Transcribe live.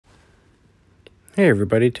Hey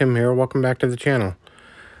everybody, Tim here. Welcome back to the channel.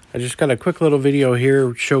 I just got a quick little video here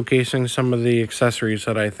showcasing some of the accessories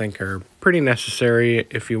that I think are pretty necessary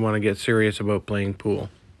if you want to get serious about playing pool.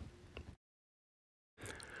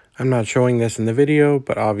 I'm not showing this in the video,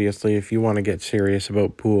 but obviously if you want to get serious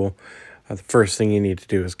about pool, the first thing you need to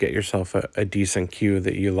do is get yourself a decent cue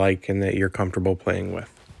that you like and that you're comfortable playing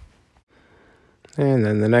with. And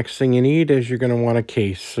then the next thing you need is you're going to want a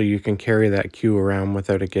case so you can carry that cue around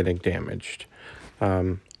without it getting damaged.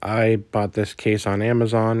 I bought this case on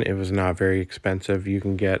Amazon. It was not very expensive. You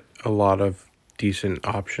can get a lot of decent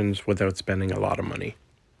options without spending a lot of money.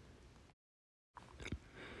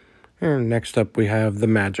 And next up we have the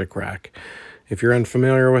magic rack. If you're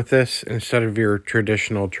unfamiliar with this, instead of your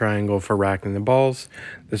traditional triangle for racking the balls,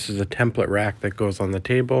 this is a template rack that goes on the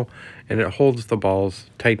table and it holds the balls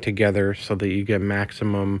tight together so that you get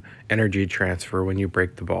maximum energy transfer when you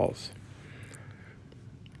break the balls.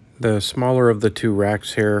 The smaller of the two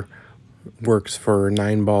racks here works for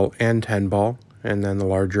 9-ball and 10-ball, and then the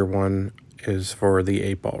larger one is for the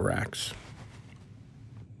 8-ball racks.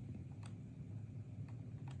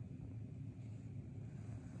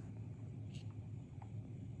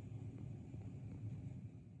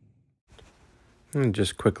 And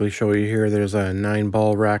just quickly show you here, there's a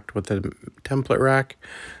 9-ball rack with a template rack,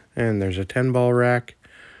 and there's a 10-ball rack,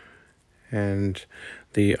 and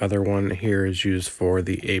the other one here is used for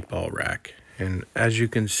the 8-ball rack. And as you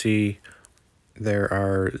can see, there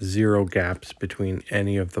are 0 gaps between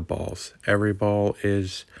any of the balls. Every ball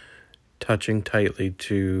is touching tightly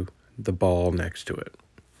to the ball next to it.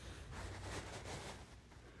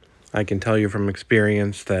 I can tell you from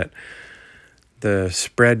experience that the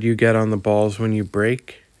spread you get on the balls when you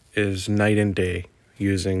break is night and day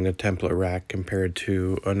using the template rack compared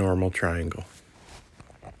to a normal triangle.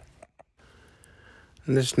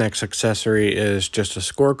 And this next accessory is just a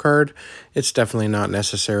scorecard. It's definitely not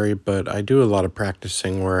necessary, but I do a lot of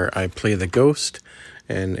practicing where I play the ghost,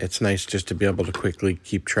 and it's nice just to be able to quickly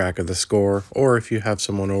keep track of the score, or if you have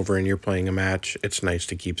someone over and you're playing a match, it's nice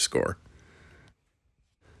to keep score.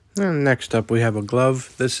 And next up we have a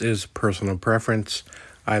glove. This is personal preference.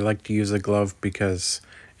 I like to use a glove because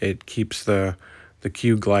it keeps the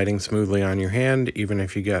cue gliding smoothly on your hand, even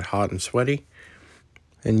if you get hot and sweaty.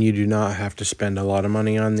 And you do not have to spend a lot of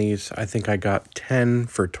money on these. I think I got 10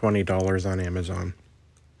 for $20 on Amazon.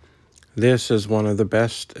 This is one of the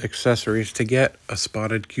best accessories to get, a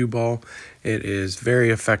spotted cue ball. It is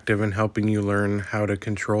very effective in helping you learn how to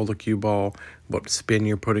control the cue ball, what spin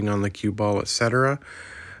you're putting on the cue ball, etc.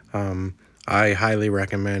 I highly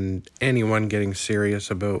recommend anyone getting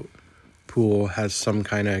serious about pool has some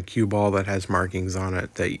kind of cue ball that has markings on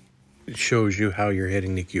it that shows you how you're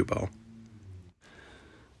hitting the cue ball.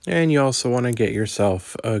 And you also want to get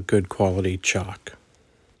yourself a good quality chalk.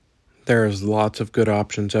 There's lots of good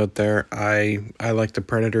options out there. I like the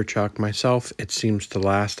Predator chalk myself. It seems to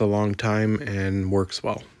last a long time and works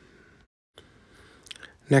well.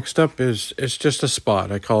 Next up is just a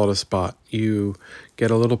spot. I call it a spot. You get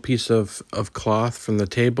a little piece of cloth from the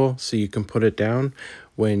table so you can put it down.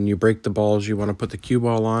 When you break the balls, you want to put the cue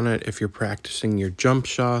ball on it. If you're practicing your jump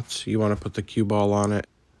shots, you want to put the cue ball on it.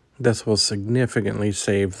 This will significantly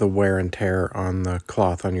save the wear and tear on the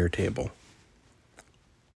cloth on your table.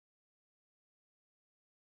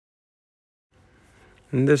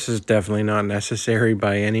 And this is definitely not necessary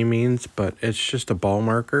by any means, but it's just a ball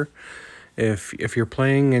marker. If you're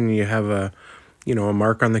playing and you have a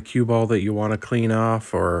mark on the cue ball that you want to clean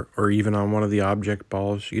off, or even on one of the object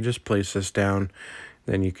balls, you just place this down.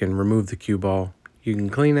 Then you can remove the cue ball, you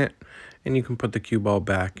can clean it, and you can put the cue ball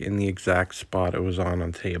back in the exact spot it was on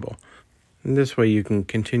the table. And this way you can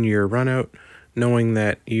continue your run out knowing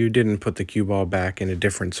that you didn't put the cue ball back in a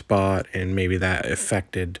different spot and maybe that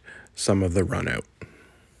affected some of the run out.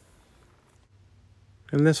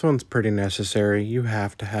 And this one's pretty necessary. You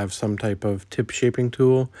have to have some type of tip shaping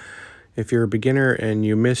tool. If you're a beginner and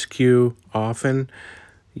you miss cue often,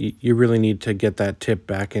 you really need to get that tip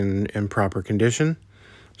back in proper condition.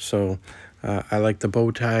 So I like the bow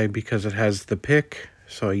tie because it has the pick,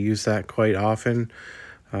 so I use that quite often.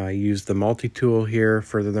 I use the multi-tool here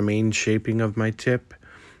for the main shaping of my tip.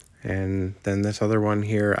 And then this other one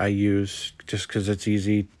here I use just because it's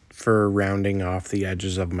easy for rounding off the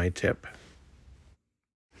edges of my tip.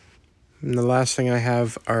 And the last thing I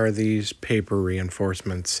have are these paper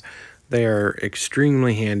reinforcements. They are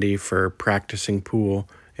extremely handy for practicing pool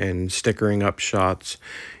and stickering up shots.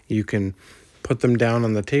 You can put them down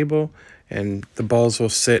on the table and the balls will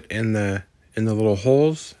sit in the little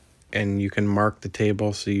holes, and you can mark the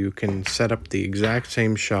table so you can set up the exact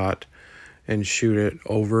same shot and shoot it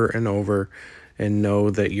over and over and know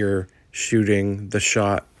that you're shooting the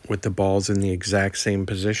shot with the balls in the exact same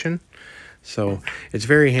position. So it's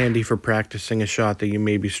very handy for practicing a shot that you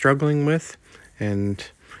may be struggling with. And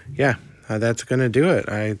yeah, that's going to do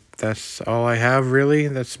it. That's all I have, really.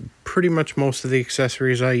 That's pretty much most of the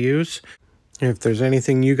accessories I use. If there's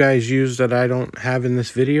anything you guys use that I don't have in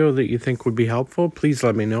this video that you think would be helpful, please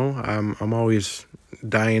let me know. I'm always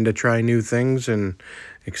dying to try new things and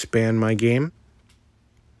expand my game.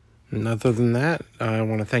 And other than that, I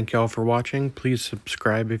want to thank y'all for watching. Please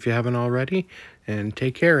subscribe if you haven't already, and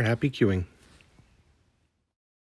take care. Happy cueing.